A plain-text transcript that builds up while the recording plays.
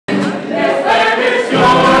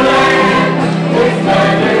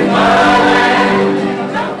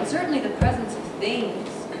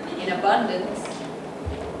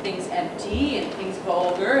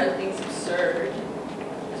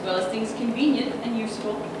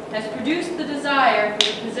useful, has produced the desire for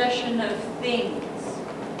the possession of things,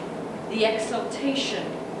 the exaltation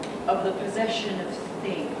of the possession of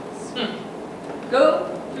things.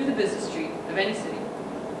 Go through the business street of any city,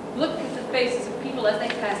 look at the faces of people as they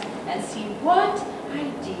pass, and see what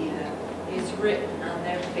idea is written on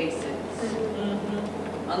their faces.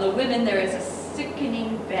 On the women there is a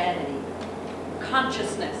sickening vanity,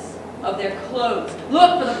 consciousness of their clothes.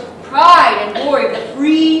 Look for the pride and glory of the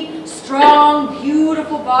free, strong,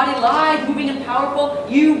 beautiful body, lithe, moving, and powerful.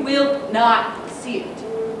 You will not see it.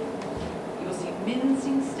 You will see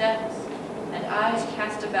mincing steps and eyes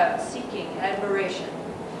cast about, seeking admiration.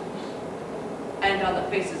 And on the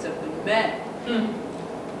faces of the men,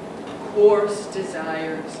 coarse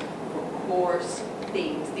desires for coarse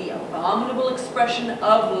things, the abominable expression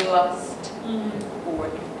of lust for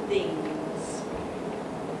things.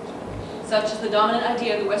 Such is the dominant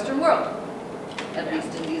idea of the Western world, at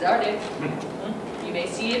least in these our days. You may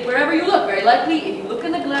see it wherever you look. Very likely, if you look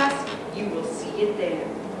in the glass, you will see it there.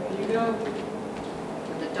 There you go.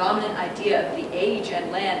 The dominant idea of the age and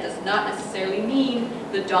land does not necessarily mean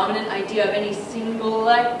the dominant idea of any single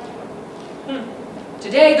life.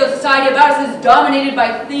 Today, though society about us is dominated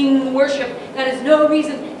by thing worship, that is no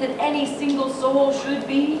reason that any single soul should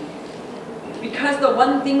be. Because the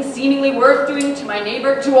one thing seemingly worth doing to my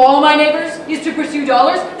neighbor, to all my neighbors, is to pursue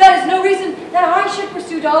dollars, that is no reason that I should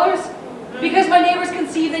pursue dollars. Because my neighbors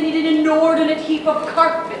conceive they need an inordinate heap of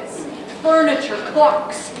carpets, furniture,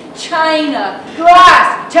 clocks, china,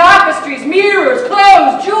 glass, tapestries, mirrors,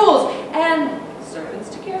 clothes, jewels, and servants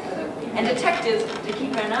to care for them, and detectives to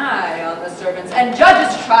keep an eye on the servants, and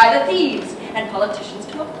judges to try the thieves, and politicians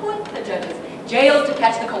to appoint the judges, jails to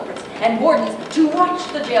catch the culprits, and wardens to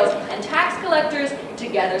watch the jails, and tax collectors to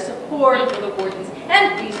gather support for the wardens,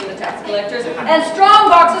 and fees for the tax collectors, and strong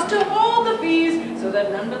boxes to hold the fees, so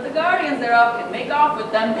that none but the guardians thereof can make off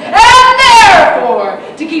with them. And therefore,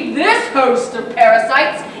 to keep this host of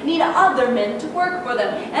parasites, need other men to work for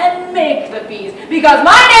them, and make the fees, because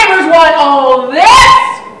my neighbors want all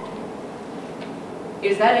this!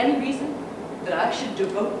 Is that any reason that I should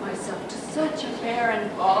devote myself to such a barren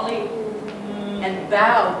folly, and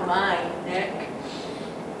bow my neck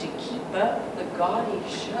to keep up the gaudy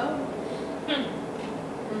show?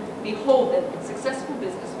 Behold them, successful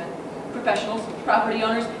businessmen, professionals, property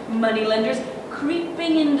owners, money lenders,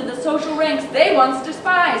 creeping into the social ranks they once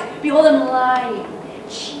despised. Behold them lying,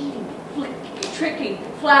 cheating, flicking, tricking,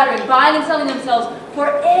 flattering, buying and selling themselves for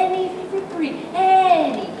any frippery,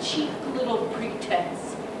 any cheap little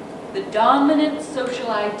pretense. The dominant social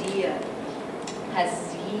idea has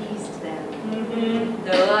seized them.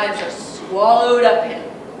 Their lives are swallowed up in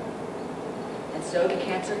it. And so the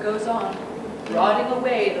cancer goes on, rotting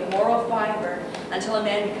away the moral fiber until a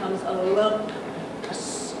man becomes a lump, a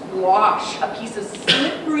squash, a piece of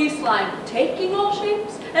slippery slime, taking all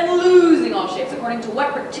shapes and losing all shapes according to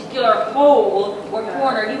what particular hole or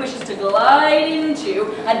corner he wishes to glide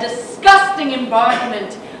into, a disgusting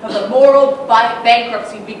embodiment of the moral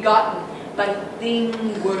bankruptcy begotten by thing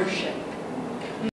worship.